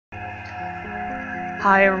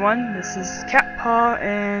Hi everyone, this is Catpaw,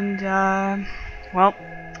 and well,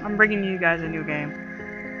 I'm bringing you guys a new game.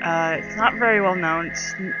 It's not very well known.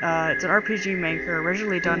 It's an RPG maker,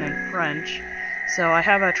 originally done in French, so I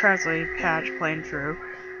have a translate patch playing through.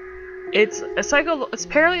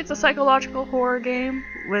 Apparently it's a psychological horror game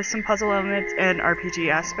with some puzzle elements and RPG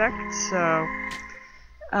aspects. So,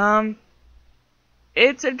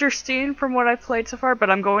 it's interesting from what I've played so far, but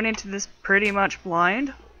I'm going into this pretty much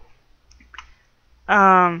blind.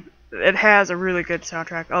 It has a really good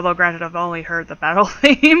soundtrack, although granted I've only heard the battle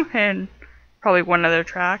theme and probably one other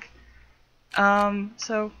track.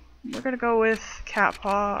 So we're gonna go with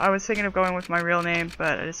Catpaw. I was thinking of going with my real name,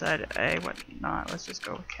 but I decided, hey, what not, let's just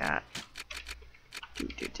go with Cat.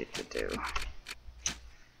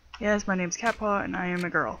 Yes, my name's Catpaw and I am a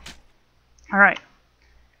girl. Alright.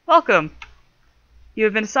 Welcome! You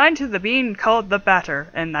have been assigned to the being called the Batter,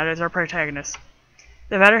 and that is our protagonist.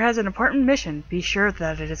 The Batter has an important mission. Be sure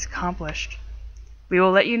that it is accomplished. We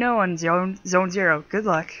will let you know on Zone 0. Good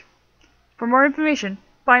luck. For more information,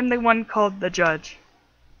 find the one called the Judge.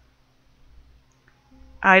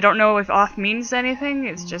 I don't know if off means anything,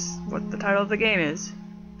 it's just what the title of the game is.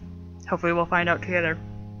 Hopefully we'll find out together.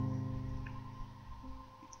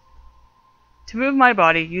 To move my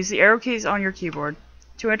body, use the arrow keys on your keyboard.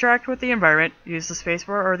 To interact with the environment, use the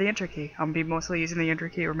spacebar or the enter key. I'm going to be mostly using the enter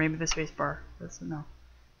key or maybe the spacebar. No.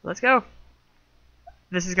 Let's go.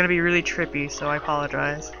 This is going to be really trippy, so I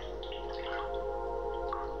apologize.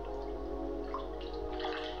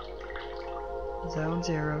 Zone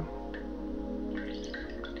 0.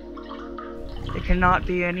 It cannot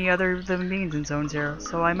be any other living beings in Zone 0,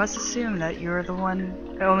 so I must assume that you're the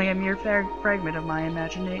one, only a mere fragment of my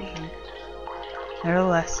imagination.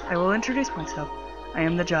 Nevertheless, I will introduce myself. I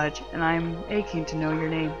am the Judge, and I am aching to know your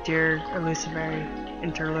name, dear illusory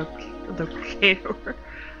interlocutor.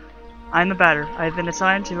 I am the Batter. I have been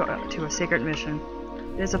assigned to a sacred mission.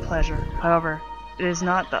 It is a pleasure. However, it is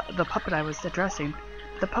not the puppet I was addressing,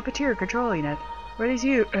 the puppeteer controlling it. What is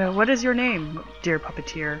your name, dear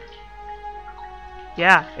puppeteer?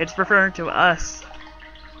 Yeah, it's referring to us.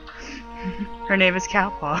 Her name is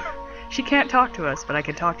Catpaw. She can't talk to us, but I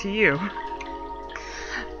can talk to you.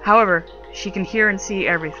 However, she can hear and see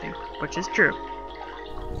everything, which is true.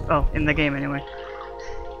 Oh, in the game anyway.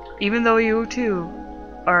 Even though you too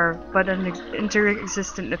are but an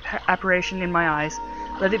inter-existent apparition in my eyes,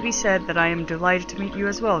 let it be said that I am delighted to meet you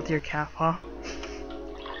as well, dear Catpaw.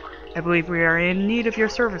 I believe we are in need of your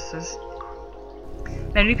services.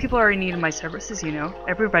 Many people are in need of my services, you know.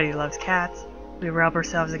 Everybody loves cats. We rub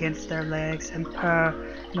ourselves against their legs and purr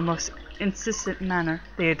in the most insistent manner.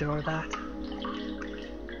 They adore that.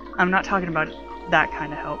 I'm not talking about that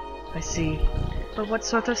kind of help, I see. But what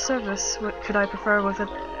sort of service could I prefer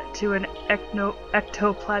to an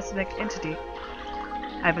ectoplasmic entity?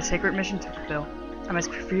 I have a sacred mission to fulfill. I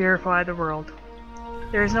must purify the world.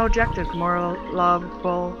 There is no objective more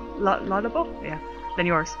laudable than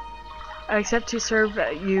yours. I accept to serve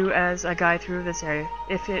you as a guide through this area,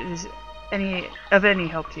 if it is of any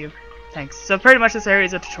help to you. Thanks. So pretty much this area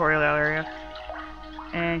is a tutorial area.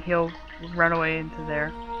 And he'll run away into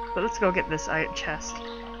there. But let's go get this chest.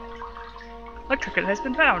 Electric has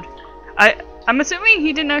been found. I'm assuming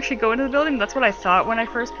he didn't actually go into the building. That's what I thought when I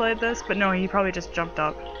first played this, but no, he probably just jumped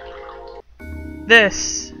up.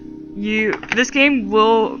 This game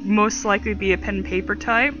will most likely be a pen and paper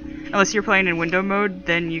type. Unless you're playing in window mode,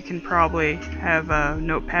 then you can probably have a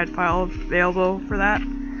notepad file available for that.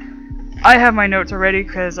 I have my notes already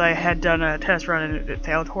because I had done a test run and it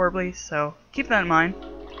failed horribly, so keep that in mind.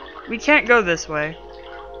 We can't go this way.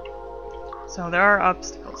 So there are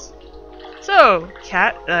obstacles. So,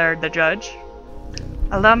 the Judge,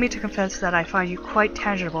 allow me to confess that I find you quite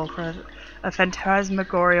tangible for a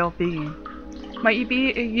phantasmagorial being. Might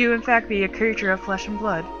you in fact be a creature of flesh and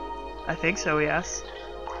blood? I think so, yes.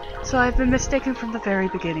 So I've been mistaken from the very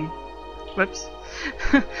beginning. Whoops.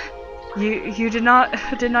 You did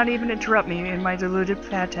not even interrupt me in my deluded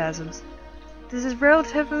phantasms. This is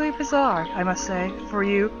relatively bizarre, I must say, for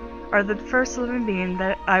you are the first living being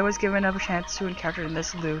that I was given a chance to encounter in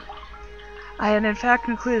this loop. I had in fact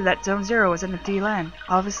concluded that Zone 0 was an empty land.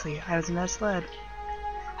 Obviously, I was misled.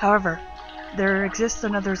 However, there exists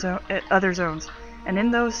other zones, and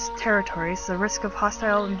in those territories, the risk of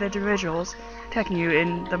hostile individuals attacking you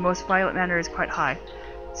in the most violent manner is quite high.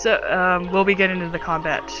 So, we'll be getting into the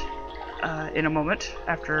combat in a moment,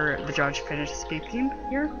 after the Judge finishes speaking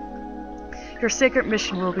here. Your sacred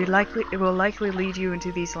mission will likely lead you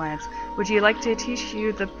into these lands. Would you like to teach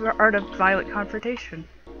you the art of violent confrontation?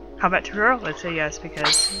 Combat tutorial? Let's say yes,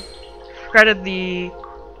 because granted the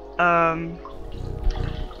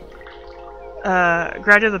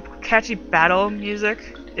Granted, the catchy battle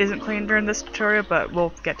music isn't playing during this tutorial, but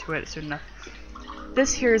we'll get to it soon enough.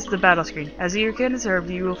 This here is the battle screen. As you can observe,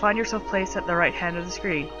 you will find yourself placed at the right hand of the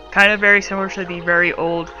screen. Kind of very similar to the very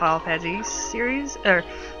old Final Fantasy series, or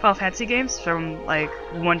Final Fantasy games from like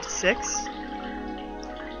 1 to 6,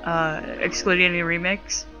 excluding any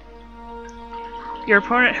remakes. Your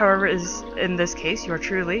opponent, however, is, in this case, your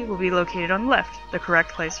truly, will be located on the left, the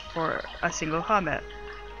correct place for a single combat.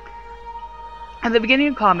 At the beginning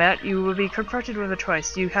of combat, you will be confronted with a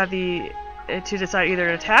choice. You have to decide either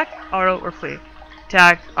to attack, auto, or flee.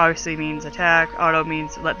 Attack obviously means attack, auto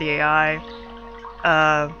means let the AI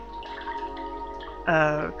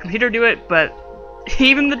computer do it, but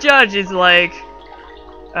even the judge is like,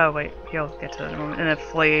 oh wait, he'll get to that in a moment. And then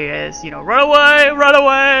flee is, you know, run away, run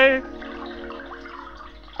away!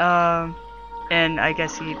 And I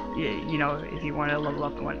guess you know, if you want to level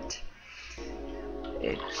up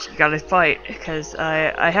you gotta fight, because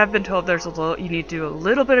I have been told you need to do a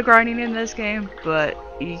little bit of grinding in this game, but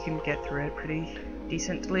you can get through it pretty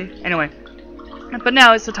decently. Anyway, but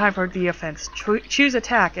now it's the time for the offense. Choose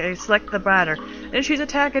attack and select the batter, then choose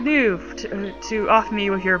attack anew to off me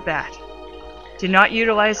with your bat. Do not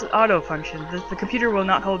utilize the auto function. The computer will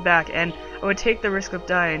not hold back, and I would take the risk of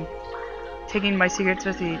dying, taking my secrets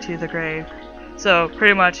with me to the grave. So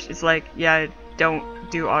pretty much it's like, yeah, don't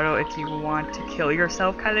do auto if you want to kill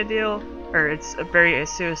yourself kind of deal, or it's a very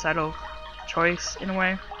suicidal choice in a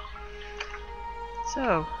way.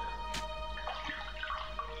 So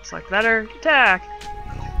select better, attack.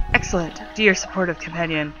 Excellent, dear supportive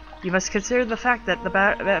companion. You must consider the fact that the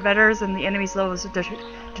batters and the enemy's levels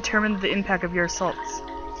determine the impact of your assaults.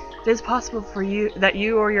 It is possible for you that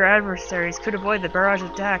you or your adversaries could avoid the barrage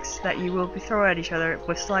of attacks that you will throw at each other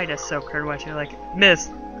with slightest, so pretty much you're like, miss,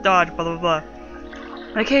 dodge, blah blah blah.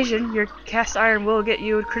 On occasion, your cast iron will get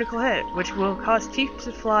you a critical hit, which will cause teeth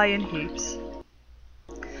to fly in heaps.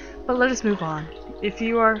 But let us move on. If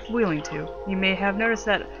you are willing to, you may have noticed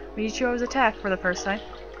that when you chose attack for the first time,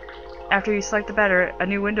 after you select the batter, a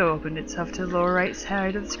new window opened itself to the lower right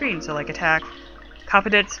side of the screen, so like attack,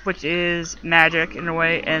 competence, which is magic in a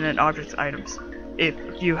way, and then objects items. If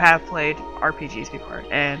you have played RPGs before,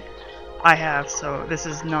 and I have, so this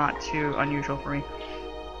is not too unusual for me.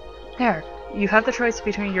 There, you have the choice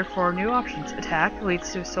between your 4 new options. Attack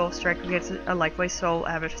leads to soul strike against a likely soul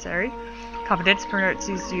adversary. Competence permits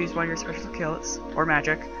you to use one of your special skills, or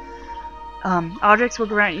magic. Objects will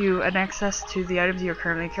grant you an access to the items you are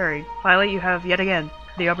currently carrying. Finally, you have, yet again,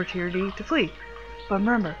 the opportunity to flee. But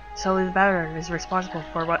remember, solely the batter is responsible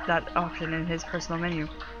for that option in his personal menu.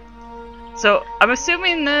 So, I'm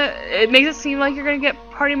assuming that it makes it seem like you're going to get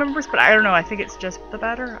party members, but I don't know, I think it's just the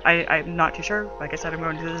batter. I'm not too sure. Like I said, I'm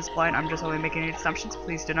going to do this blind, I'm just only making assumptions,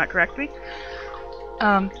 please do not correct me.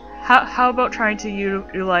 How about trying to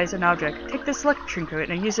utilize an object? Take this electric trinket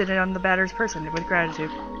and use it on the batter's person with gratitude.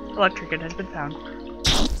 Electric trinket has been found.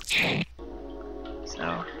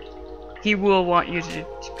 So, he will want you to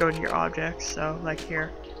go to your objects, so like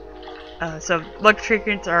here. So luck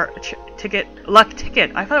trinkets are luck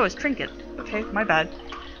ticket. I thought it was trinket. Okay, my bad.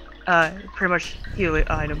 Pretty much heal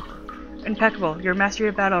item. Impeccable. Your mastery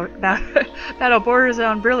of battle borders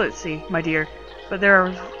on brilliancy, my dear. But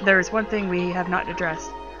there is one thing we have not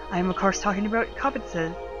addressed. I am of course talking about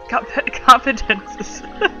competences.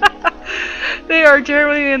 They are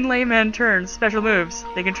generally in layman terms special moves.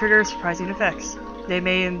 They can trigger surprising effects. They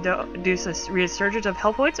may induce a resurgence of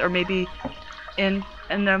health points, or maybe in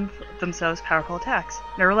themselves powerful attacks.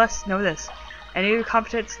 Nevertheless, know this. Any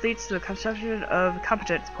competence leads to the consumption of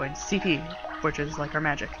competence points, CP, which is like our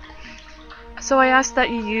magic. So I ask that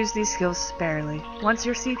you use these skills sparingly. Once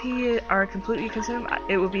your CP are completely consumed,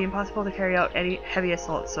 it will be impossible to carry out any heavy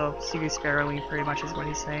assaults, so use sparingly pretty much is what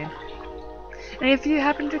he's saying. And if you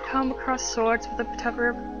happen to come across swords with a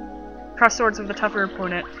tougher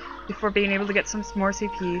opponent before being able to get some more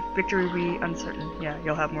CP, victory will be uncertain. Yeah,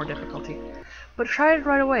 you'll have more difficulty. But try it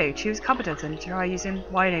right away. Choose competence and try using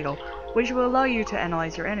wide angle, which will allow you to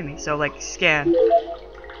analyze your enemy. So like scan.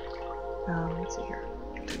 Let's see here.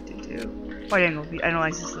 Wide angle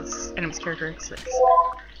analyzes this enemy's characteristics.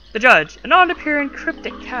 The judge, a non-appearing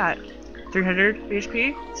cryptic cat. 300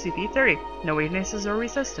 HP, CP 30. No weaknesses or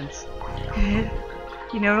resistance.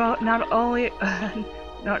 You know not only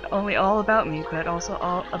all about me, but also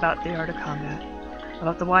all about the art of combat.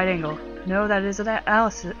 About the wide angle. Know that his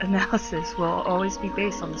analysis will always be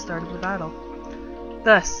based on the start of the battle.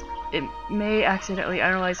 Thus, it may accidentally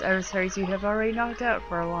analyze adversaries you have already knocked out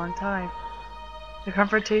for a long time. The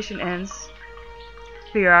confrontation ends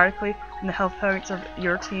periodically when the health points of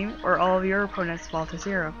your team or all of your opponents fall to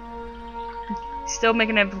 0. still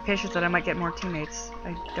making implications that I might get more teammates.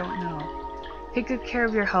 I don't know. Take good care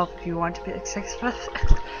of your health if you want to be successful.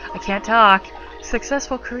 I can't talk.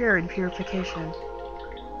 Successful career in purification.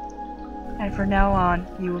 And from now on,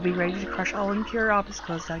 you will be ready to crush all impure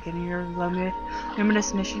obstacles that get in your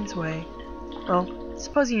luminous mission's way. Well,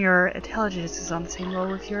 supposing your intelligence is on the same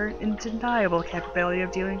level with your undeniable capability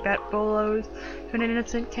of dealing bat blows to an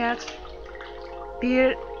innocent cat. Be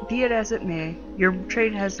it as it may, your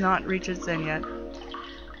trade has not reached its end yet.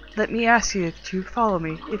 Let me ask you to follow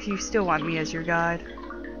me if you still want me as your guide.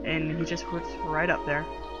 And he just puts right up there.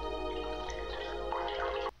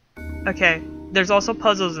 Okay, there's also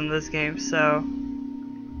puzzles in this game, so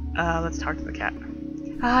let's talk to the cat.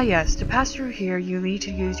 Ah yes, to pass through here you need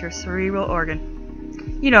to use your cerebral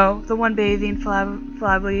organ. You know, the one bathing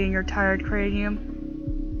flabbily in your tired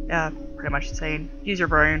cranium. Pretty much saying, use your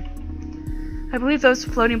brain. I believe those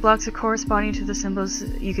floating blocks are corresponding to the symbols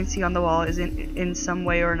you can see on the wall is in some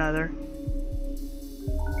way or another.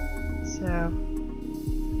 So,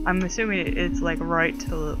 I'm assuming it's like right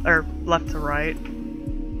to, or left to right.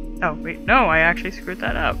 Oh, wait, no, I actually screwed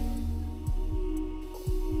that up.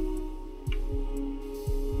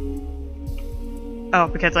 Oh,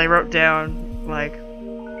 because I wrote down, like,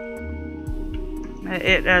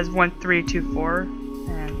 it as 1, 3, 2, 4,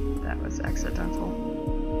 and that was accidental.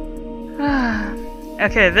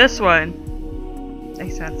 Okay, this one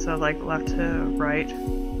makes sense, so like left to right.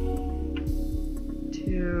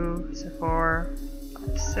 2, so 4,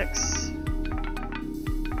 5, 6.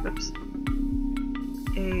 Oops.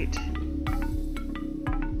 8, 2,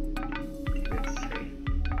 3.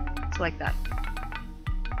 It's like that.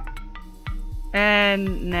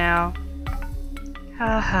 And now,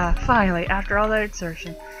 haha, finally, after all that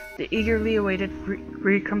exertion, the eagerly awaited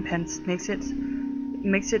recompense makes its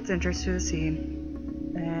entrance to the scene.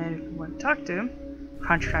 And if you want to talk to him,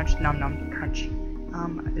 crunch, crunch, nom nom, crunch.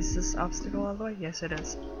 Is this obstacle all the way? Yes, it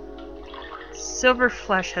is. Silver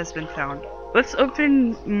flesh has been found. Let's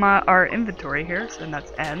open our inventory here, and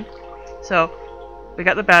that's N. So, we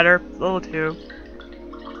got the batter, level 2.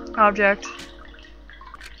 Object.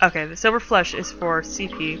 Okay, the silver flesh is for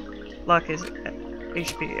CP. Luck is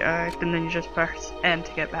HP. And then you just press N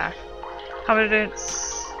to get back.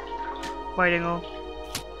 Competence. White angle.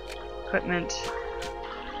 Equipment.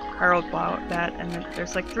 Herald Bat. And then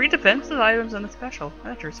there's like 3 defensive items and a special.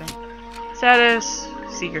 Interesting. Status.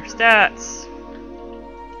 See your stats.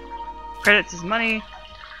 Credits is money.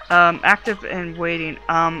 Active and waiting.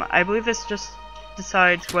 I believe this just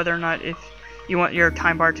decides whether or not if you want your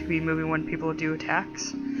time bar to be moving when people do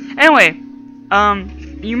attacks. Anyway,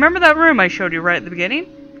 you remember that room I showed you right at the beginning?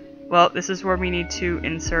 Well, this is where we need to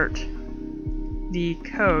insert the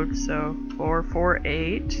code. So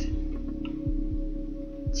 448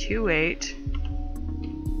 28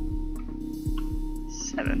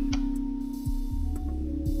 7.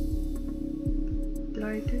 Did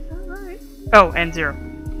I do that right? Oh, and 0.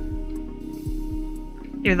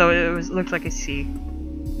 Even though it looked like a C.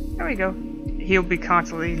 There we go. He'll be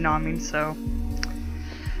constantly nomming, so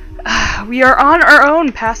we are on our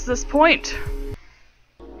own past this point.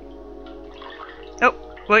 Oh,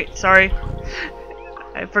 wait, sorry.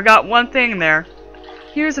 I forgot one thing there.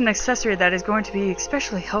 Here's an accessory that is going to be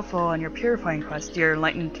especially helpful on your purifying quest, dear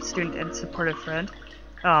enlightened student and supportive friend.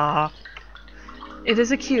 Ah. It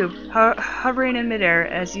is a cube, hovering in midair,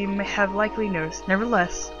 as you may have likely noticed.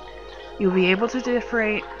 Nevertheless, you'll be able to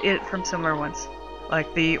differentiate it from similar ones,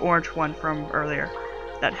 like the orange one from earlier,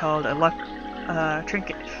 that held a luck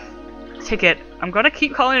trinket. Ticket. I'm gonna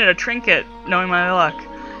keep calling it a trinket, knowing my luck.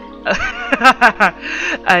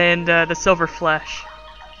 And the silver flesh.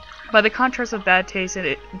 By the contrast of bad taste,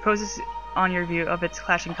 it imposes on your view of its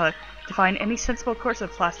clashing color, defying any sensible course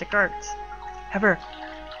of plastic arts.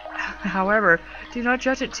 However, do not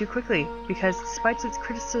judge it too quickly, because despite its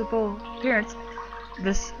criticisable appearance,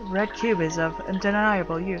 this red cube is of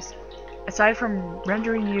undeniable use. Aside from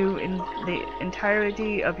rendering you in the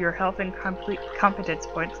entirety of your health and competence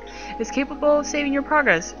points, it is capable of saving your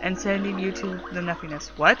progress and sending you to the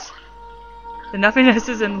nothingness. What? The nothingness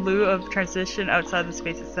is in lieu of transition outside the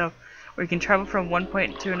space itself, where you can travel from one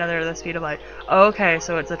point to another at the speed of light. Okay,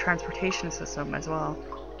 so it's a transportation system as well.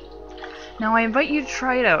 Now I invite you to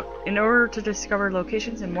try it out, in order to discover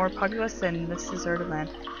locations in more populous than this deserted land.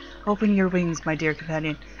 Open your wings, my dear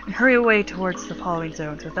companion, and hurry away towards the following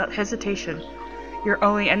zones without hesitation. Your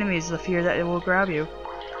only enemy is the fear that it will grab you.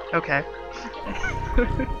 Okay.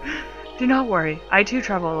 Do not worry, I too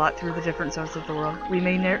travel a lot through the different zones of the world.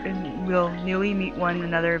 We'll nearly meet one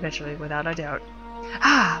another eventually, without a doubt.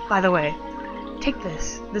 Ah, by the way, take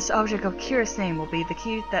this. This object of curious name will be the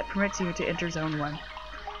key that permits you to enter Zone 1.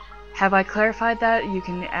 Have I clarified that? You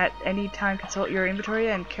can at any time consult your inventory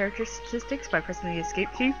and character statistics by pressing the escape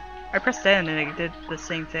key. I pressed N and it did the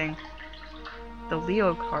same thing. The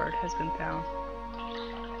Leo card has been found.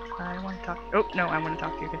 I want to talk. Oh, no, I want to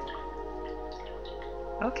talk to you again.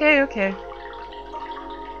 Okay, okay.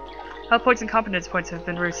 Health points and competence points have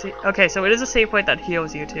been received. Okay, so it is a save point that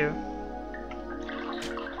heals you too.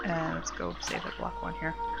 And let's go save that block one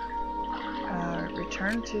here.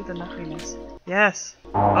 Return to the nothingness. Yes.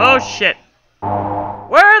 Oh shit.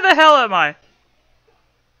 Where the hell am I?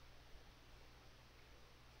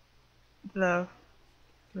 The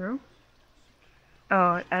room?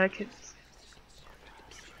 Oh, etiquette.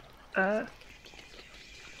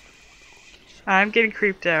 I'm getting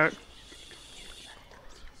creeped out.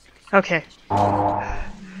 Okay.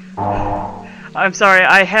 I'm sorry,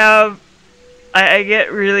 I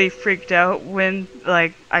get really freaked out when,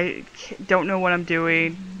 like, I don't know what I'm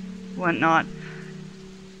doing, whatnot.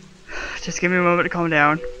 Just give me a moment to calm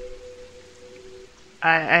down.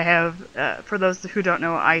 I have, for those who don't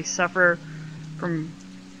know, I suffer from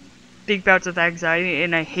big bouts of anxiety,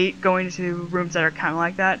 and I hate going to rooms that are kind of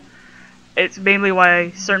like that. It's mainly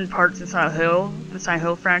why certain parts in Silent Hill, the Silent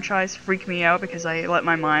Hill franchise, freak me out, because I let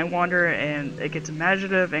my mind wander and it gets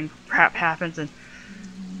imaginative and crap happens and...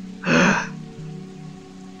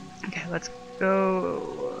 Okay, let's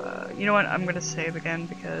go... you know what, I'm gonna save again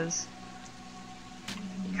because...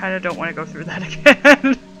 I kinda don't want to go through that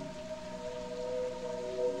again.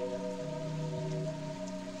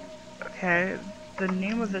 Okay, the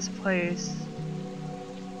name of this place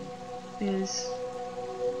is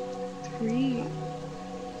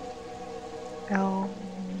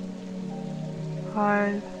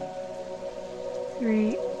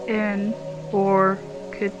 3L53N, or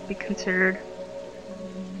could be considered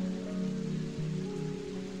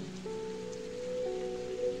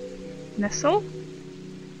Nestle?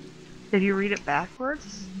 Did you read it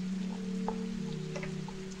backwards?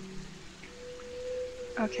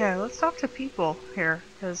 Okay, let's talk to people here,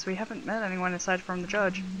 because we haven't met anyone aside from the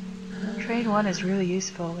judge. Train 1 is really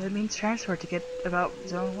useful. It means transport to get about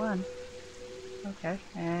Zone 1. Okay,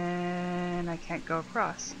 and I can't go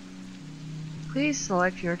across. Please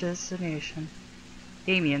select your destination.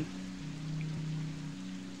 Damien.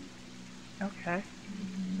 Okay.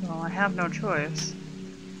 Well, I have no choice.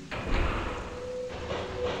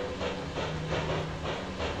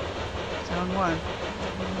 Zone 1.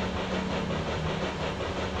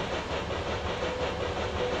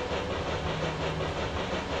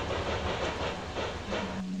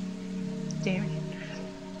 Damien.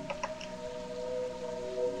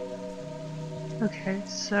 Okay,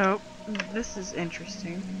 so this is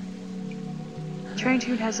interesting. Train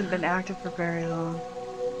tune hasn't been active for very long.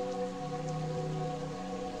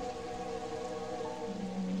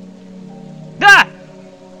 Ah!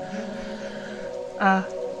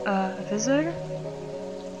 Visitor?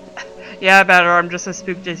 Yeah, better. I'm just as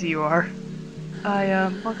spooked as you are.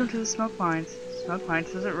 Welcome to the smoke mines. Smoke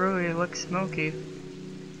mines doesn't really look smoky.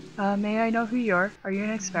 May I know who you are? Are you an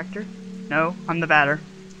inspector? No, I'm the batter.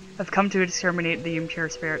 I've come to exterminate the impure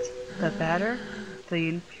spirits. The batter? The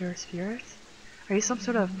impure spirits? Are you some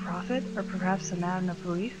sort of prophet, or perhaps a man of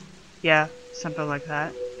belief? Yeah, something like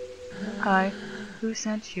that. Hi, who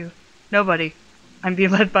sent you? Nobody. I'm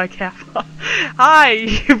being led by Kappa. Hi,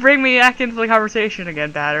 you bring me back into the conversation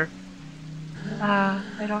again, batter.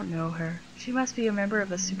 I don't know her. She must be a member of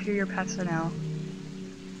the superior personnel.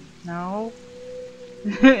 No?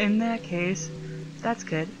 In that case, that's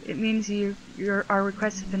good. It means our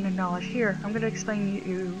request has been acknowledged. Here, I'm going to explain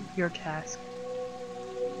you your task.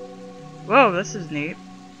 Whoa, this is neat.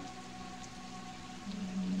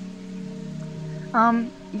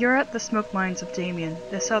 You're at the smoke mines of Damien,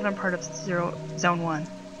 the southern part of Zone 1.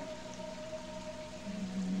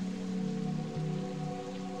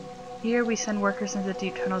 Here we send workers into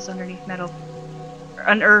deep tunnels underneath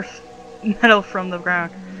unearth metal from the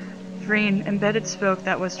ground, freeing embedded smoke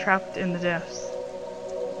that was trapped in the depths.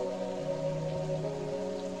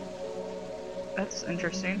 That's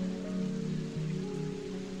interesting.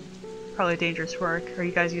 Probably dangerous work. Are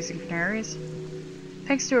you guys using canaries?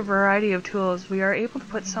 Thanks to a variety of tools, we are able to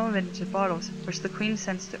put some of it into bottles, which the Queen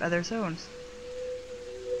sends to other zones.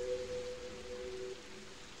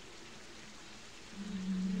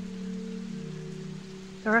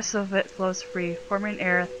 The rest of it flows free, forming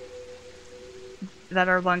air that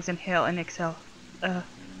our lungs inhale and exhale,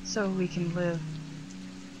 so we can live.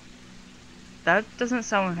 That doesn't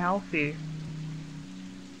sound healthy.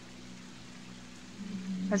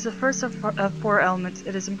 As the first of 4 elements,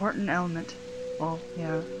 it is an important element. Well,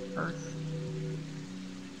 yeah, Earth.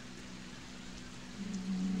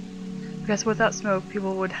 Because without smoke,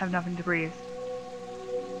 people would have nothing to breathe.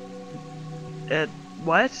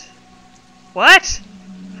 What? What?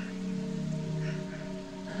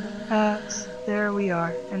 There we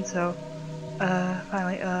are. And so,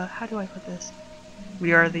 finally, how do I put this?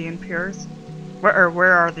 We are the impures?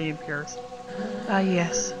 Where are the impures?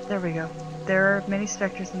 Yes, there we go. There are many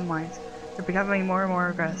specters in the mines. They're becoming more and more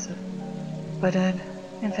aggressive. But,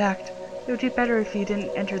 in fact, it would be better if you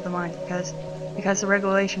didn't enter the mines because the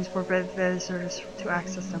regulations forbid visitors to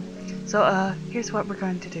access them. So, here's what we're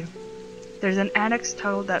going to do. There's an annex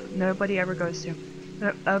tunnel that nobody ever goes to.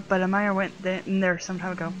 But a miner went in there some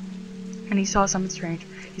time ago, and he saw something strange.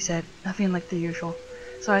 He said, nothing like the usual.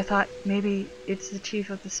 So I thought, maybe it's the chief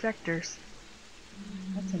of the specters.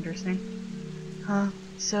 That's interesting.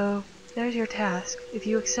 So, there's your task. If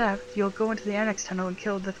you accept, you'll go into the annex tunnel and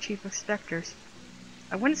kill the chief of specters.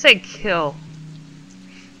 I wouldn't say kill.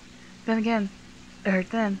 Then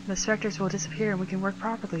the specters will disappear and we can work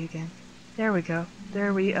properly again. There we go. Do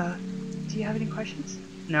you have any questions?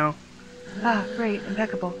 No. Ah, great.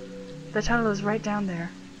 Impeccable. The tunnel is right down there.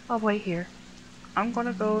 I'll wait here. I'm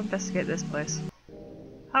gonna go investigate this place.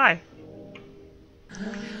 Hi.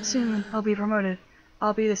 Soon, I'll be promoted.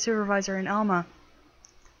 I'll be the supervisor in Alma.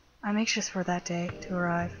 I'm anxious for that day to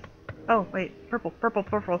arrive. Oh, wait. Purple.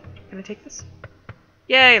 Can I take this?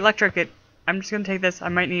 Yay, electric. I'm just gonna take this. I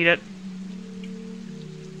might need it.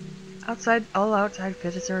 All outside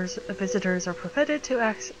visitors are prohibited to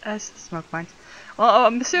access the smoke mines. Well,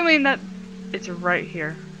 I'm assuming that it's right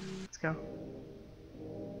here. Let's go.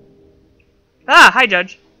 Ah, hi,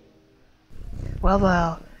 Judge.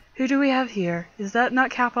 Well, who do we have here? Is that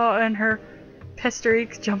not Kappa and her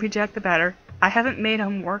pestery Jumpy Jack the Batter? I haven't made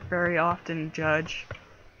him work very often, Judge.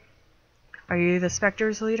 Are you the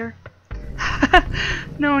Spectre's leader?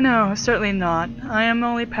 No, certainly not. I am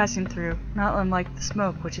only passing through, not unlike the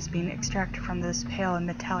smoke which is being extracted from this pale and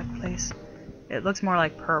metallic place. It looks more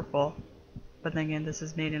like purple, but then again, this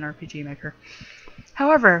is made in RPG Maker.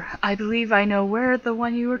 However, I believe I know where the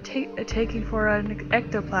one you were taking for an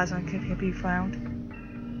ectoplasm can be found.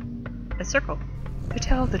 A circle. To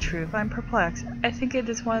tell the truth, I'm perplexed. I think it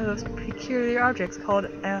is one of those peculiar objects called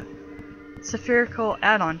a spherical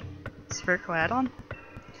add-on. Spherical add-on?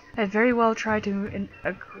 I very well tried to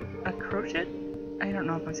approach it? I don't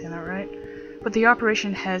know if I'm saying that right. But the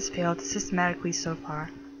operation has failed systematically so far.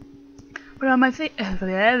 But I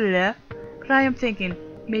am thinking,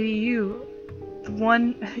 maybe you,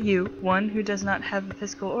 one who does not have a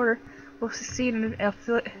physical order, will succeed in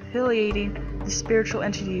affiliating the spiritual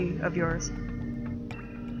entity of yours.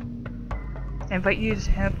 I invite you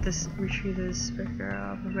to have this retrieve this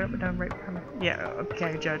speaker Yeah,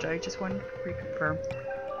 okay, Judge, I just want to reconfirm.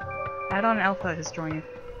 Add-on Alpha has joined you.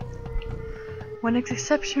 One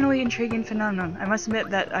exceptionally intriguing phenomenon. I must admit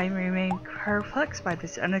that I remain perplexed by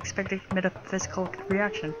this unexpected metaphysical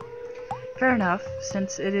reaction. Fair enough,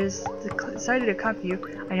 since it is decided to accompany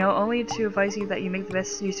you, I know only to advise you that you make the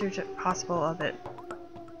best usage possible of it.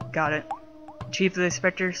 Got it. Chief of the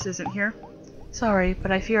Spectres isn't here? Sorry,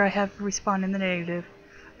 but I fear I have to respond in the negative.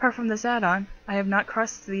 Apart from this add-on, I have not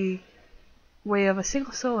crossed the way of a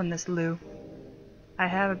single soul in this loo. I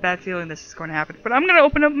have a bad feeling this is going to happen, but I'm going to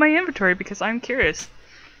open up my inventory because I'm curious.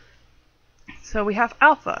 So we have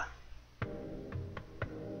Alpha.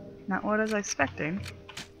 Not what I was expecting,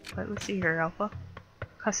 but let's see here, Alpha.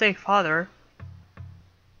 I say father.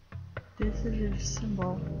 This is a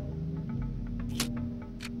symbol.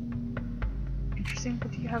 Interesting.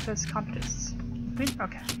 What do you have as competence?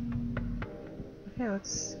 Okay. Okay,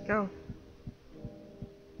 let's go.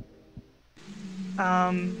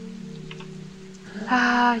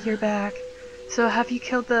 You're back. So have you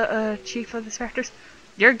killed the chief of the specters?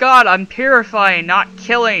 Dear God, I'm purifying, not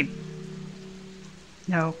killing.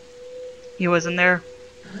 No, he wasn't there.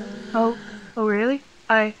 Oh really?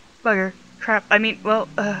 Bugger. Crap. I mean, well,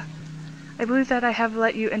 I believe that I have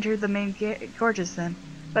let you enter the main gorges then.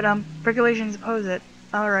 But, regulations oppose it.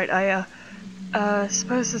 Alright, I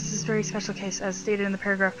suppose this is a very special case, as stated in the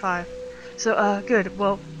paragraph 5. So, good.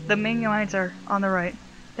 Well, the main lines are on the right.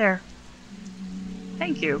 There.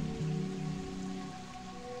 Thank you.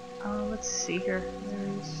 Let's see here.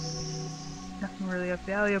 There's nothing really of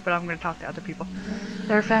value, but I'm going to talk to other people.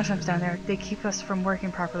 There are phantoms down there. They keep us from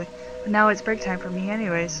working properly. But now it's break time for me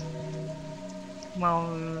anyways. Well,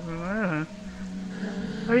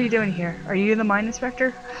 what are you doing here? Are you the mine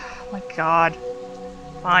inspector? Oh my God.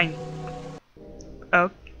 Fine.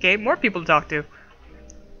 Okay, more people to talk to.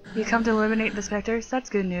 You come to eliminate the specters? That's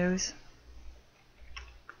good news.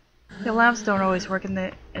 The lamps don't always work in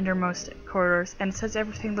the innermost corridors, and since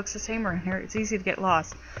everything looks the same around here, it's easy to get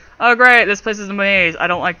lost. Oh great, this place is a maze. I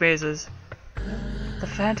don't like mazes.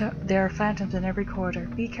 There are phantoms in every corridor.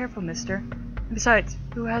 Be careful, mister. And besides,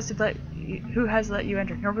 who has let you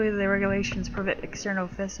enter? Normally the regulations prevent external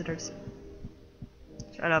visitors.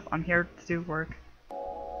 Shut up, I'm here to do work.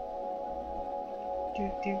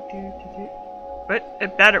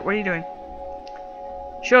 What? Batter, what are you doing?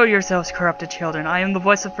 Show yourselves, corrupted children. I am the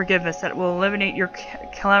voice of forgiveness that will eliminate your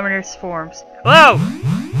calamitous forms. Whoa!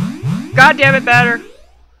 God damn it, Batter!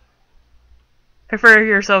 Prepare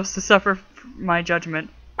yourselves to suffer my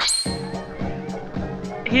judgment.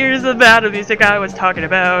 Here's the battle music I was talking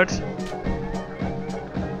about.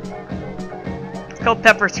 It's called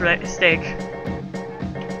Pepper Steak.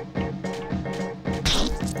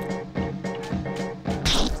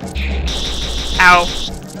 Ow.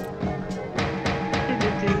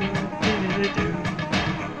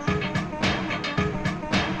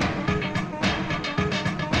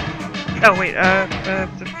 Oh wait, and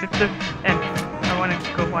I want to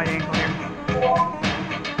go wide angle here.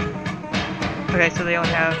 Okay, so they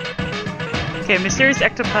only have... Okay, mysterious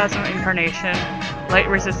ectoplasm incarnation, light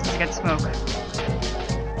resistance against smoke.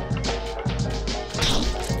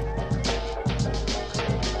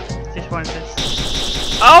 Just wanted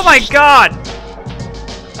this. Oh my god!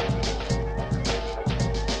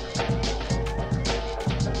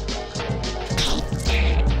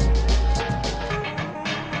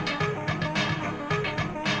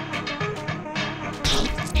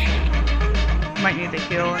 Might need the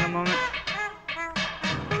heal in a moment.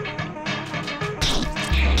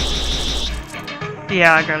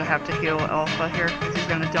 Yeah, I'm gonna have to heal Alpha here, because he's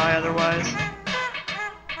gonna die otherwise.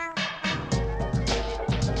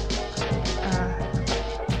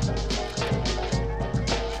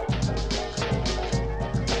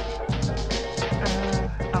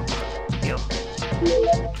 Oh, heal.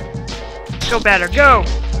 Go, Batter, go!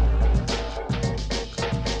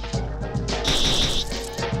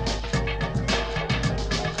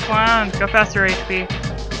 Come on, go faster, HP.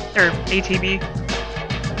 Or ATB.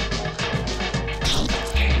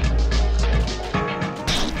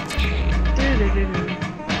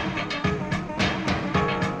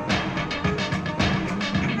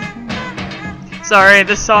 Sorry,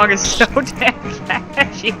 this song is so damn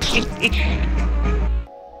catchy.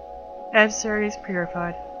 Adversary is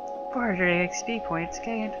purified. 400 XP points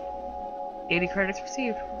gained. 80 credits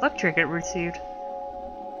received. Luck trinket received.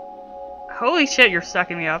 Holy shit, you're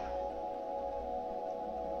sucking me up.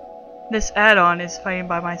 This add-on is fighting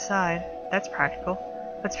by my side. That's practical.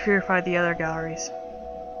 Let's purify the other galleries.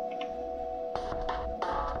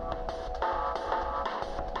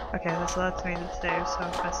 Okay, this lets me to save, so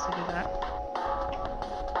it's best to do that.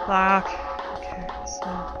 Lock. Okay, so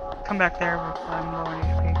come back there with I'm low on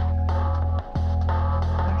HP.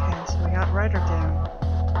 Okay, so we got Ryder down.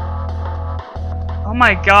 Oh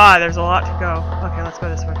my god, there's a lot to go. Okay, let's go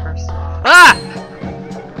this way first. Ah!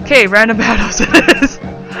 Okay, random battles it is.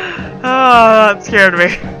 Oh, that scared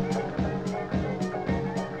me.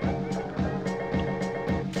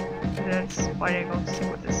 Let's wide angle to see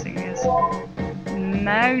what this thing is.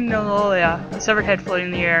 Magnolia. A severed head floating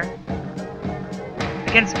in the air.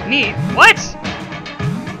 Against me? What?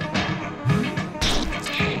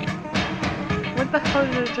 What the hell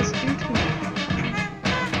did it just do to me?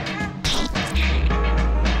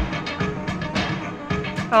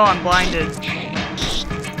 Oh, I'm blinded.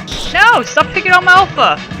 No! Stop picking on my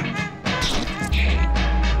Alpha!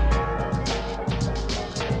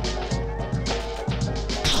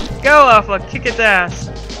 Go, Alpha! Kick its ass!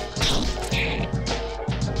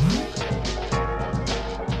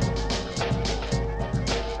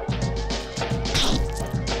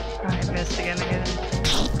 I missed again.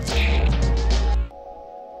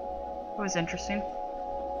 That was interesting.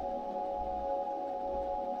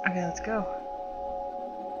 Okay, let's go.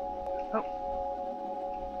 Oh.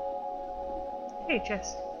 Hey,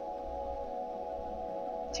 chest.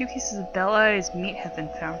 2 pieces of Bell-Eye's meat have been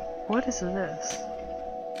found. What is this?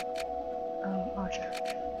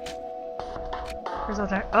 Object.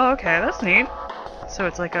 Oh, okay, that's neat. So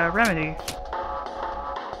it's like a remedy.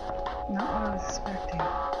 Not what I was expecting.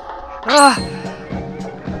 Ah!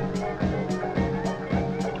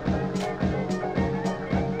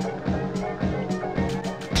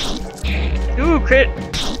 Ooh, crit!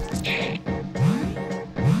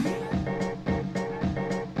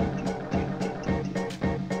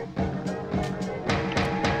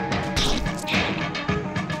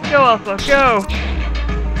 Go, Alpha, go!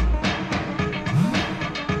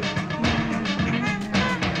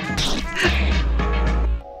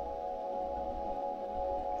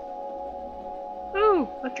 Ooh!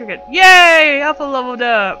 Electric it. Yay! Alpha leveled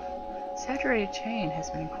up! Saturated chain has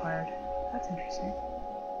been acquired. That's interesting.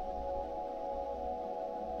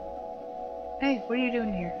 Hey, what are you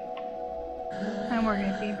doing here? I'm working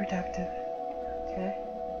at being productive. Okay.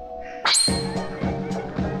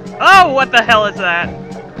 Oh, what the hell is that?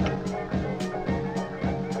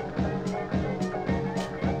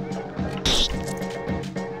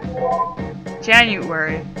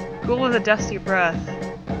 January. Cool with a dusty breath.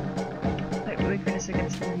 Like weakness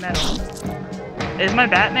against metal. Is my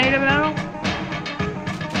bat made of metal?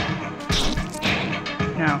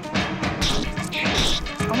 No.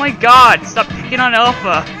 Oh my god! Stop picking on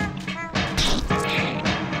Alpha!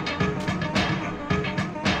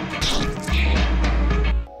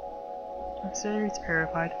 Auxiliary's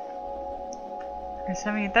purified.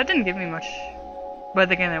 That didn't give me much.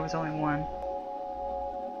 But again, there was only one.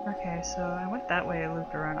 Okay, so I went that way, I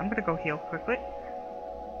looped around. I'm gonna go heal quickly.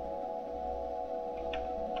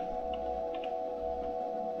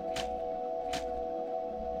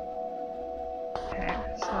 Okay,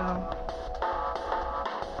 so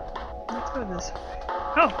let's go this way.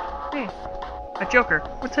 Oh, hey, a Joker.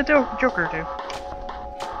 What's a Joker do?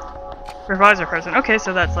 Revives are present. Okay,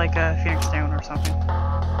 so that's like a Phoenix Down or something.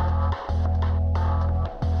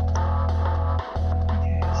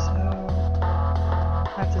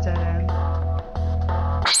 That's a dead end.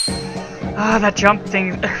 Ah, that jump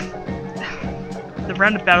thing. The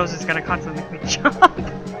random battles is gonna constantly make me jump.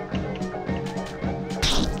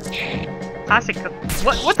 Classic.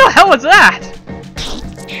 What the hell was that?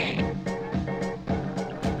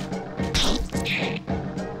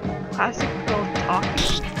 Classic girl talking.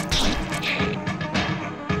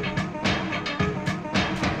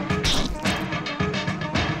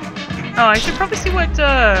 Oh, I should probably see what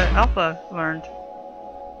Alpha learned.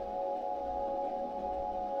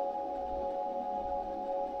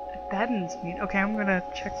 Baden's meat. Okay, I'm gonna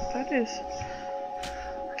check what that is.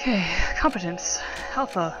 Okay, competence.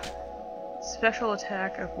 Alpha. Special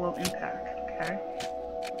attack of low impact. Okay.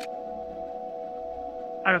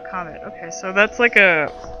 Out of combat. Okay, so that's like a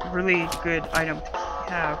really good item to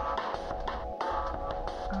have.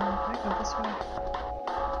 Did I go this way?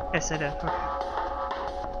 Yes, I did. Okay.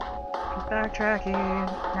 Keep backtracking.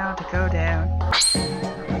 Now to go down.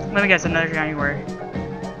 Let me guess, another January.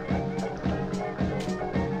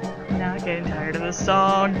 Getting tired of this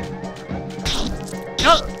song.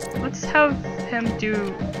 No, let's have him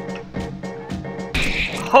do.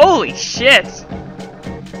 Holy shit!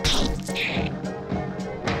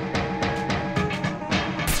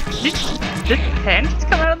 Did pen just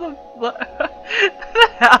come out of the? What the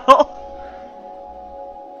hell?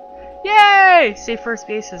 Yay! Save first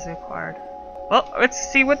base is acquired. Well, let's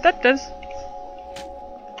see what that does.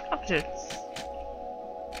 Options.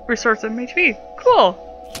 Restore some HP. Cool.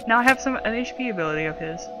 Now I have an HP ability of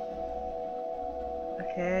his.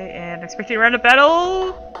 Okay, and expecting around a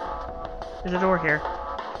battle. There's a door here,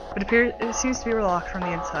 but it seems to be locked from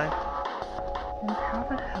the inside. And how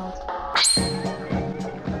the hell?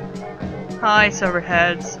 Hi,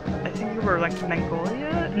 Silverheads. I think you were like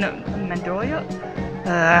Mongolia? No, Mongolia?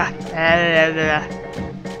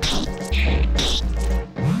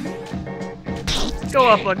 Go,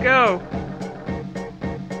 Alpha, go!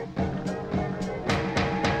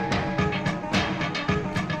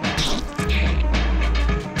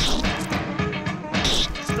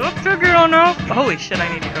 Trigger, oh no! Holy shit, I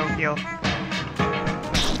need to go heal.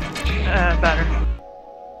 Better.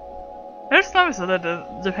 There's some so that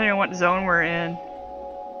depending on what zone we're in.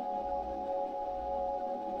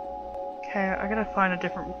 Okay, I gotta find a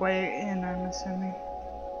different way in, I'm assuming.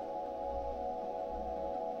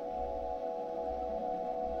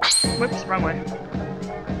 Whoops, wrong way.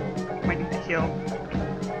 Might need to heal.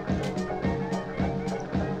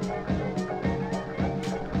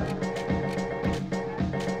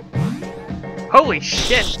 Holy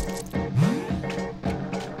shit!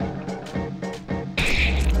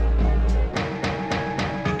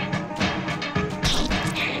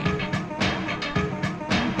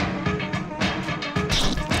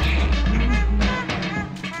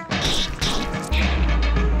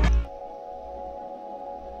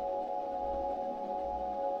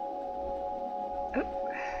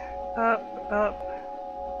 Up.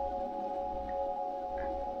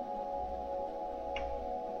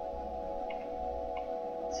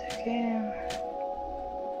 Game.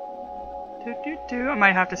 I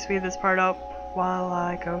might have to speed this part up while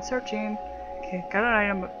I go searching. Okay, got an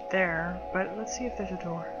item up there, but let's see if there's a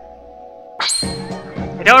door.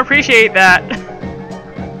 I don't appreciate that.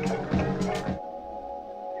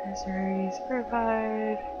 Series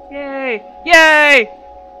verified. Yay! Yay!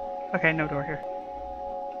 Okay, no door here.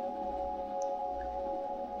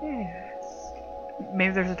 Yes.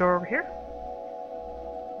 Maybe there's a door over here?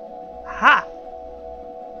 Ha!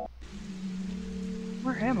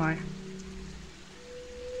 Where am I?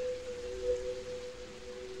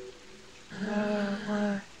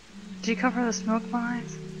 What? Did you come from the smoke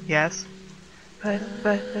mines? Yes. But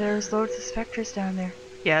there's loads of specters down there.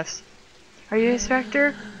 Yes. Are you a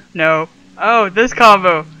specter? No. Oh, this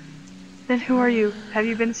combo! Then who are you? Have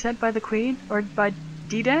you been sent by the Queen? Or by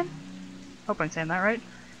D-Dan? Hope I'm saying that right.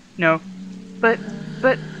 No. But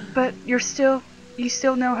you still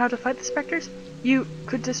know how to fight the specters? You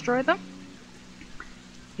could destroy them?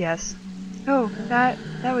 Yes. Oh, that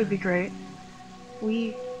would be great.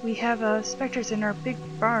 We have specters in our big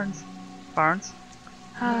barns. Barns?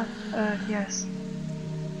 Yes.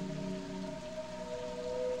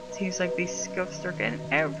 Seems like these ghosts are getting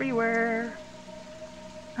everywhere.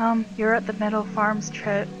 You're at the metal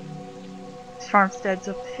farmsteads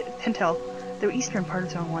of Pintel, the eastern part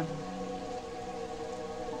of Zone 1.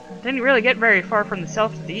 Didn't really get very far from the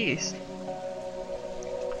south to the east.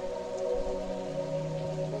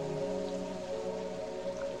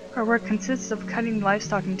 Our work consists of cutting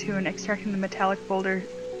livestock in two and extracting the metallic boulders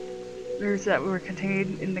that were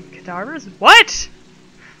contained in the cadavers. What?!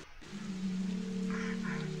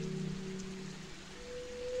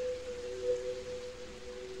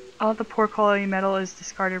 All the poor quality metal is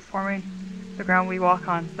discarded, forming the ground we walk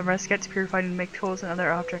on. The rest gets purified and make tools and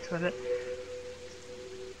other objects with it.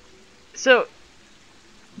 So,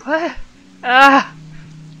 what?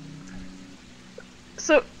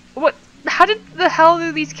 So, what? How did the hell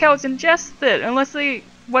do these cows ingest it? Unless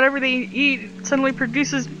whatever they eat suddenly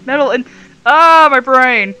produces metal and, my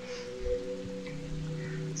brain!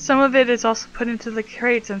 Some of it is also put into the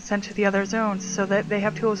crates and sent to the other zones, so that they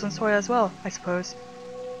have tools and soil as well, I suppose.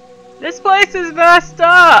 This place is messed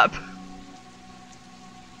up!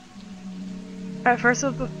 At first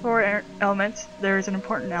of the four elements, there is an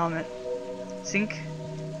important element. Zinc.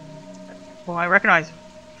 Well, I recognize.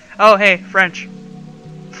 Oh, hey, French.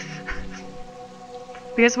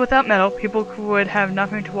 Because without metal, people would have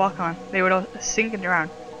nothing to walk on. They would all sink and drown.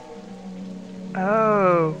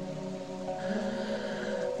 Oh.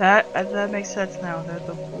 That makes sense now,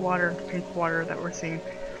 the water, the pink water that we're seeing.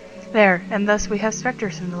 There, and thus we have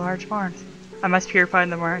specters in the large barns. I must purify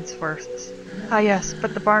the barns first. Ah yes,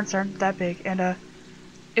 but the barns aren't that big, and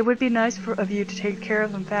it would be nice of you to take care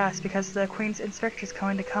of them fast, because the Queen's inspector's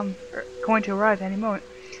going to arrive any moment.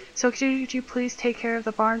 So could you please take care of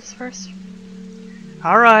the barns first?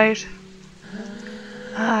 Alright.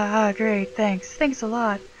 Great, thanks. Thanks a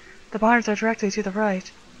lot. The barns are directly to the right.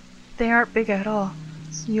 They aren't big at all.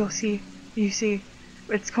 You see,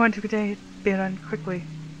 it's going to be done quickly.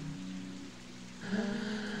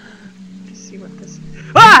 Just see what this...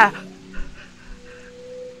 Ah!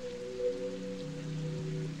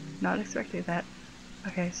 Not expecting that.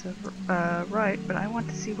 Okay, so, right, but I want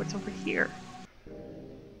to see what's over here.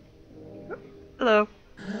 Hello.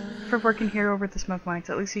 For working here over the smoke mines,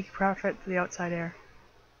 at least you can profit the outside air.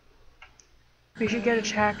 You shouldn't get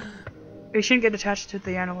attached to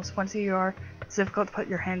the animals. Once you are, it's difficult to put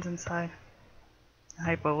your hands inside.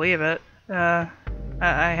 I believe it. I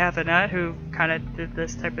have an aunt who kind of did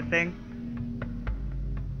this type of thing.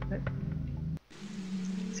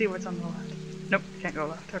 Let's see what's on the left. Nope, can't go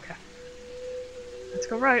left. Okay. Let's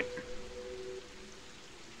go right.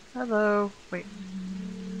 Hello. Wait.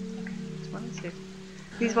 Okay, just want to see.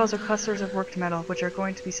 These balls are clusters of worked metal, which are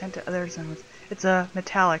going to be sent to other zones. It's a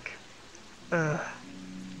metallic. Ugh.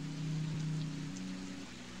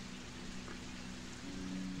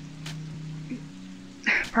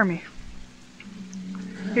 Pardon me.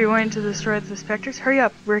 You're going to destroy the specters? Hurry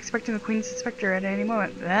up! We're expecting the Queen's inspector at any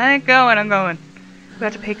moment. I'm going. We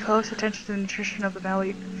have to pay close attention to the nutrition of the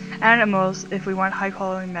valley animals if we want high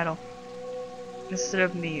quality metal. Instead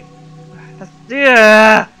of meat.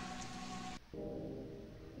 Yeah.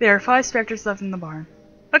 There are 5 specters left in the barn.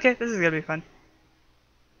 Okay, this is gonna be fun.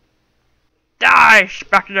 Die,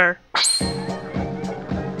 specter!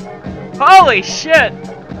 Holy shit!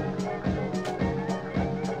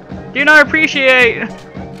 Do not appreciate!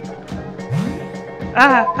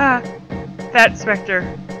 Fat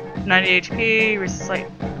specter. 90 HP, recite.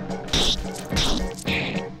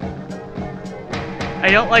 I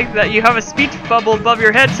don't like that you have a speech bubble above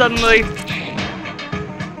your head suddenly.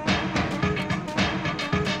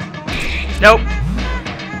 Nope.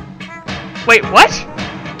 Wait, what?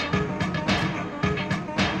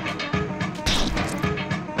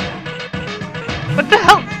 What the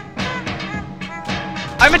hell?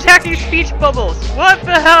 I'm attacking speech bubbles. What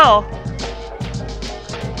the hell?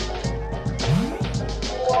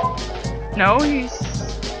 No, that's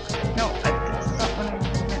not what I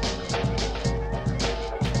meant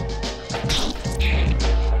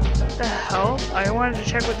hell? I wanted to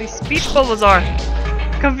check what these speech bubbles are.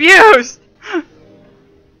 Confused!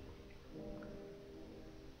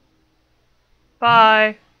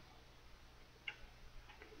 Bye.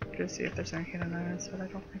 Just see if there's any hidden items, but I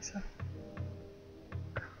don't think so.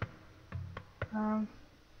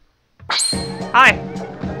 Hi!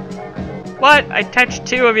 What? I touched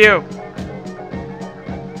two of you!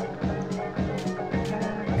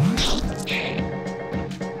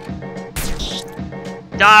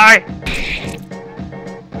 Die!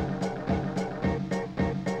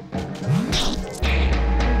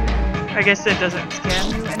 I guess it doesn't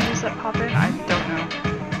scam you enemies that pop in? I don't know.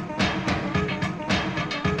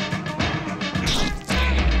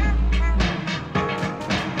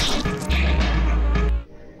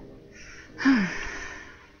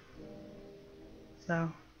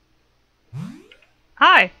 So.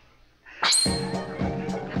 Hi!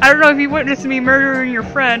 I don't know if you witnessed me murdering your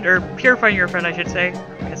friend, or purifying your friend I should say,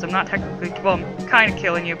 because I'm not technically, well, I'm kind of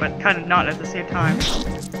killing you, but kind of not at the same time.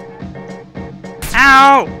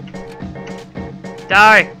 Ow!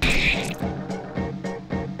 Die!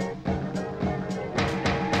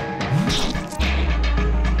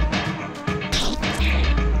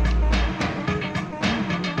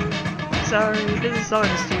 Sorry, this is all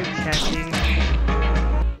just too catchy.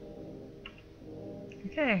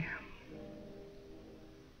 Okay.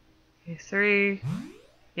 Okay, 3.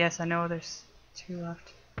 Yes, I know there's 2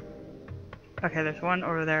 left. Okay, there's 1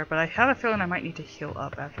 over there, but I have a feeling I might need to heal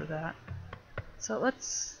up after that. So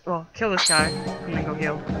let's, well, kill this guy, and then go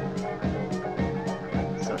heal.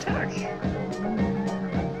 So attack.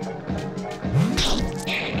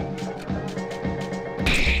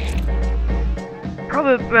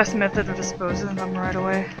 Probably the best method of disposing of them right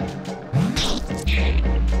away.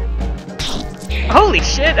 Holy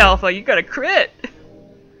shit, Alpha, you got a crit!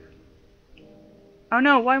 Oh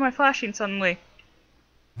no, why am I flashing suddenly?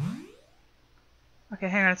 Okay,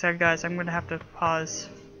 hang on a second, guys. I'm gonna have to pause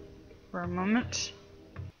for a moment.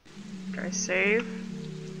 Try save.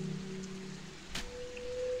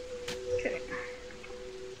 Okay.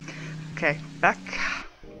 Okay, back.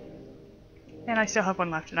 And I still have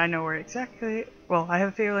 1 left, and I know where exactly. Well, I have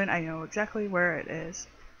a feeling I know exactly where it is.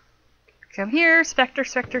 Come here, Spectre,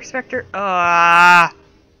 Spectre, Spectre. Ah!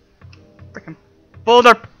 Freaking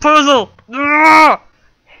boulder puzzle! Ah!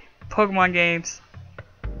 Pokemon games.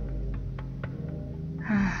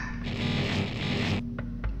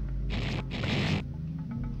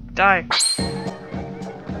 Die.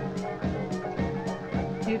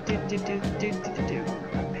 Do.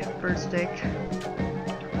 Pepper steak.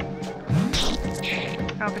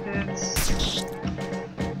 Competence.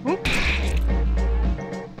 Whoop. I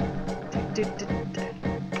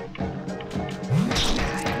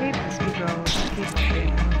hate this Widow.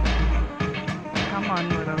 Come on,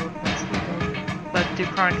 Widow. Let's do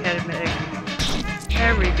chronic head egg.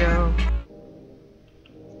 There we go.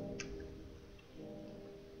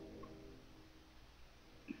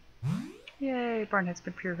 Yay, Barnhead's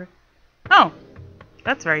been purified. Oh!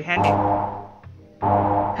 That's very handy.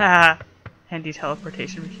 Haha. Handy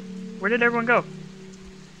teleportation machine. Where did everyone go?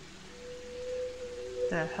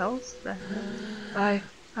 The hell's that? I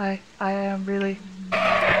am really.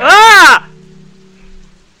 Ah!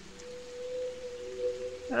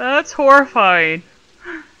 That's horrifying.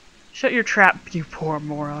 Shut your trap, you poor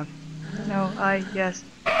moron. No, yes.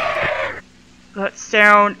 That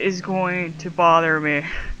sound is going to bother me.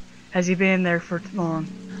 Has he been there for long?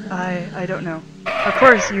 I don't know. Of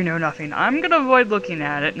course you know nothing. I'm gonna avoid looking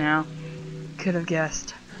at it now. Could have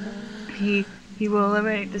guessed. He will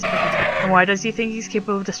eliminate this purpose. And why does he think he's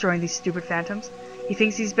capable of destroying these stupid phantoms? He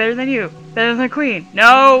thinks he's better than you. Better than the Queen.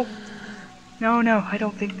 No! No, I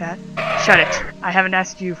don't think that. Shut it. I haven't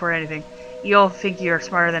asked you for anything. You all think you're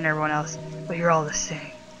smarter than everyone else, but you're all the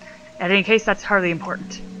same. In any case, that's hardly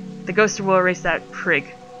important. The ghost will erase that prig.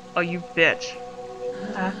 Oh, you bitch.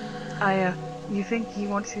 You think he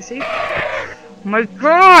wants to see? My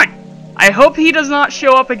God! I hope he does not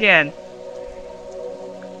show up again.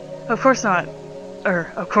 Of course not.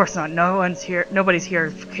 Of course not. No one's here. Nobody's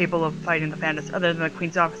here capable of fighting the bandits other than the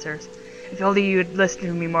Queen's officers. If only you'd listen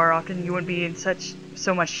to me more often, you wouldn't be in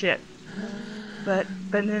so much shit. But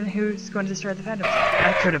then who's going to destroy the phantoms?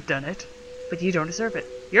 I could have done it, but you don't deserve it.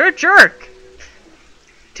 You're a jerk.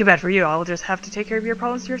 Too bad for you. I'll just have to take care of your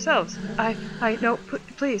problems yourselves. No,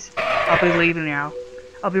 please. I'll be leaving now.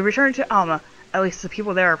 I'll be returning to Alma. At least the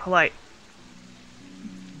people there are polite.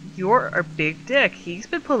 You're a big dick. He's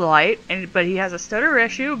been polite, but he has a stutter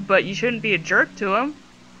issue, but you shouldn't be a jerk to him.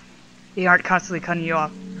 They aren't constantly cutting you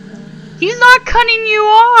off. He's not cutting you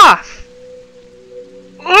off!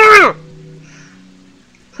 Ugh!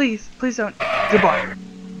 Please don't. Goodbye.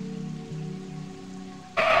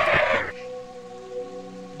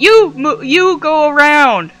 You go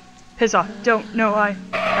around! Piss off. Don't. No, I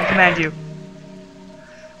command you.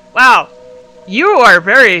 Wow. You are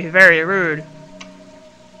very, very rude.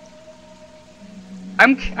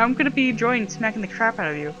 I'm gonna be enjoying smacking the crap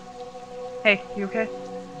out of you. Hey, you okay?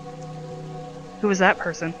 Who was that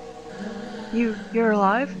person? You're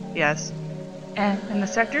alive? Yes. And the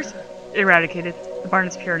sectors? Eradicated. The barn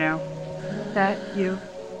is pure now. That you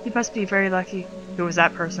must be very lucky. Who was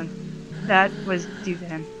that person? That was due to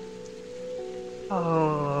him.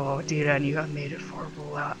 Oh, Diran, you have made a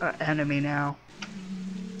horrible enemy now.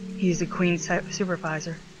 He's the Queen's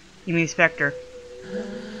supervisor. You mean Spectre?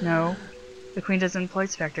 No. The Queen doesn't employ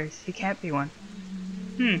Spectres. He can't be one.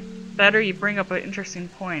 Better you bring up an interesting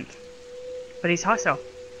point. But he's hostile.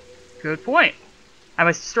 Good point. I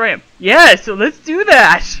must destroy him. Yes, so let's do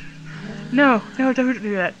that! No, don't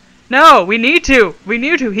do that. No, we need to! We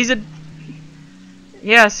need to! He's a...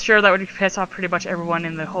 Yes, sure, that would piss off pretty much everyone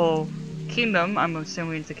in the whole kingdom. I'm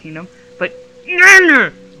assuming it's a kingdom. But...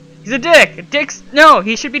 He's a dick! No,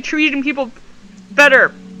 he should be treating people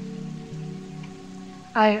better!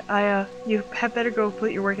 You had better go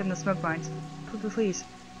put your work in the smoke mines. Please.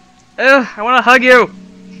 Ugh, I wanna hug you!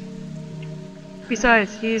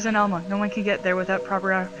 Besides, he's an Elma. No one can get there without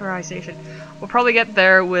proper authorization. We'll probably get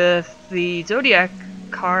there with the Zodiac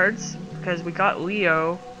cards, because we got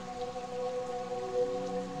Leo.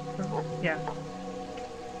 Yeah.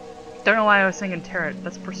 Don't know why I was thinking Tarot.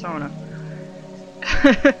 That's Persona.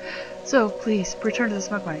 So, please, return to the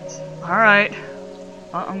smoke mines. Alright.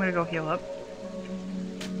 I'm gonna go heal up.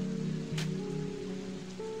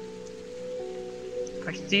 If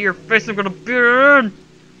I see your face, I'm gonna burn!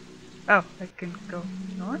 Oh, I can go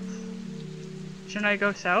north? Shouldn't I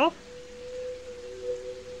go south?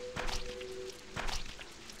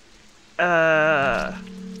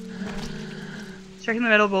 Checking the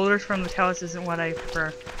metal boulders from the callus isn't what I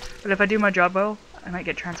prefer. But if I do my job well, I might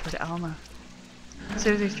get transferred to Alma. As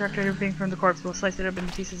soon as we extract everything from the corpse, we'll slice it up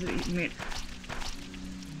into pieces of eaten meat.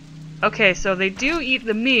 Okay, so they do eat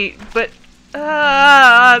the meat, but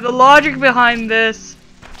the logic behind this,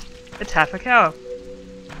 it's half a cow.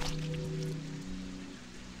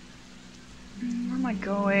 Where am I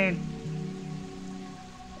going?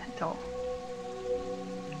 Mental.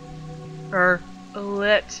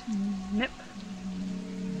 Let nip.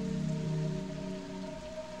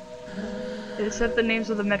 It said the names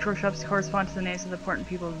of the metro shops correspond to the names of the important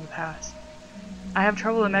people of the past. I have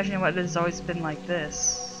trouble imagining what this has always been like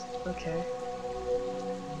this. Okay.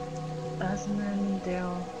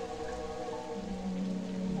 Asmondale.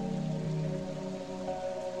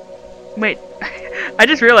 Wait, I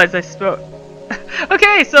just realized I spoke.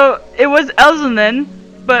 Okay, so it was Elzenen,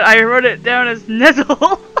 but I wrote it down as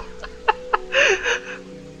Nezel.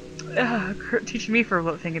 Teaching me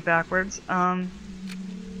for thinking backwards.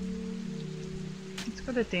 Let's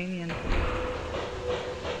go to Damien.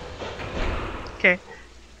 Okay.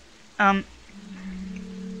 Well,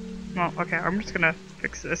 okay, I'm just gonna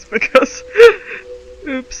fix this because...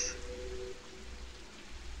 Oops.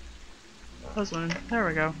 Husband. There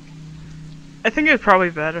we go. I think it's probably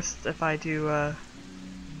best if I do,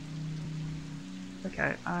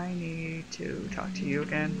 Okay, I need to talk to you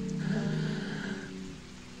again.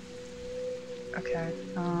 Okay,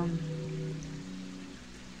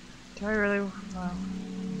 do I really... Well,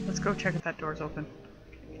 let's go check if that door's open.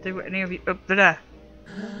 Did any of you... Oh, da-da!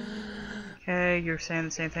 Okay, you're saying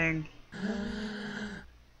the same thing.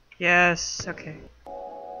 Yes, okay.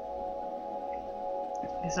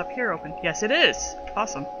 Is up here open? Yes, it is!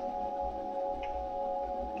 Awesome.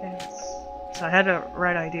 Okay, so I had a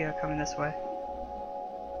right idea coming this way.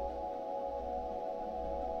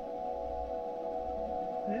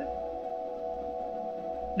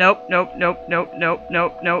 Nope, nope, nope, nope, nope,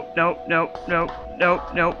 nope, nope, nope, nope, nope,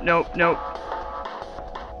 nope, nope, nope, nope.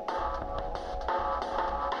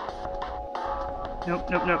 Nope,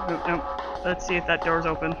 nope, nope, nope, nope. Let's see if that door's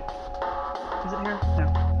open. Is it here? No,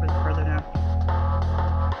 it's further down.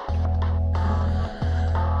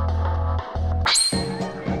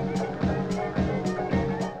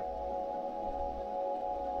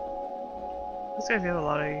 This guy's got a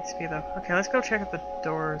lot of XP though. Okay, let's go check if the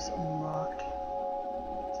door's unlocked.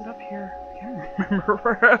 Is it up here? I can't remember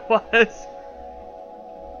where it was.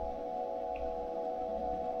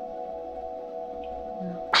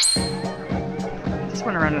 I just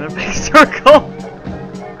went around in a big circle.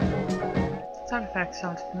 Sound effect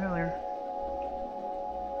sounds familiar.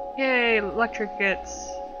 Yay, electric gets.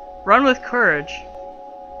 Run with courage.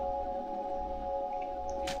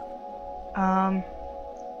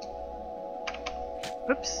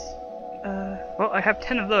 Whoops. Well, I have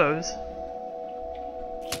 10 of those.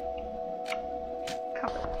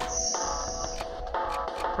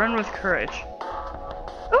 Run with courage.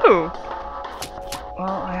 Ooh!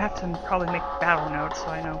 Well, I have to probably make battle notes so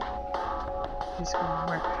I know who's going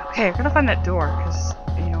where. Okay, I gotta find that door, because,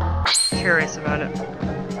 you know, I'm curious about it.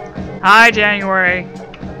 Hi, January!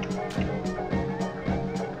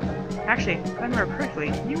 Actually, if I remember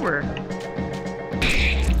correctly, you were...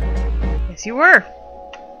 Yes, you were!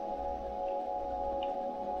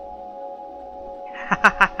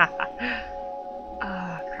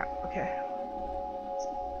 Crap, okay.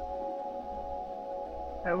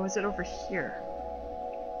 Was it over here?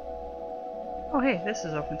 Oh, hey, this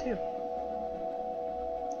is open too.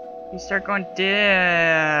 You start going fuck.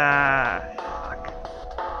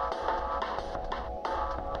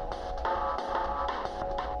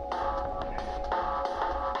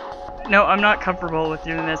 No, I'm not comfortable with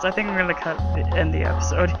doing this. I think I'm gonna end the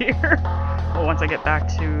episode here. Well, once I get back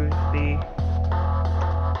to the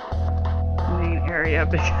main area,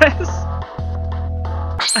 because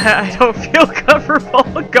I don't feel comfortable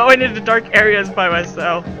going into dark areas by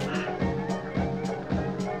myself.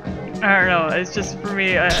 I don't know, it's just for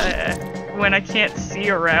me, when I can't see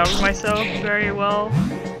around myself very well,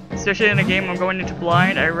 especially in a game I'm going into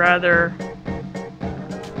blind, I'd rather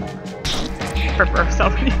prepare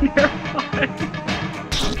somebody nearby.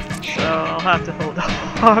 So I'll have to hold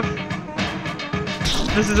off.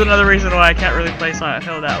 This is another reason why I can't really play Silent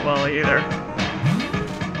Hill that well either.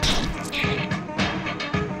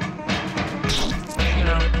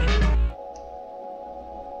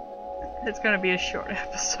 It's gonna be a short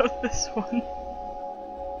episode, this one.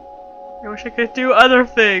 I wish I could do other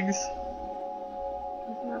things. Is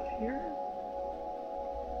it up here?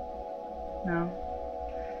 No.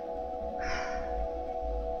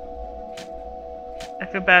 I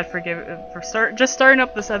feel bad for just starting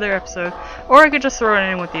up this other episode, or I could just throw it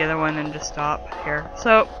in with the other one and just stop here.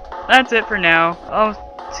 So that's it for now.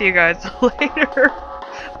 I'll see you guys later.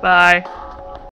 Bye.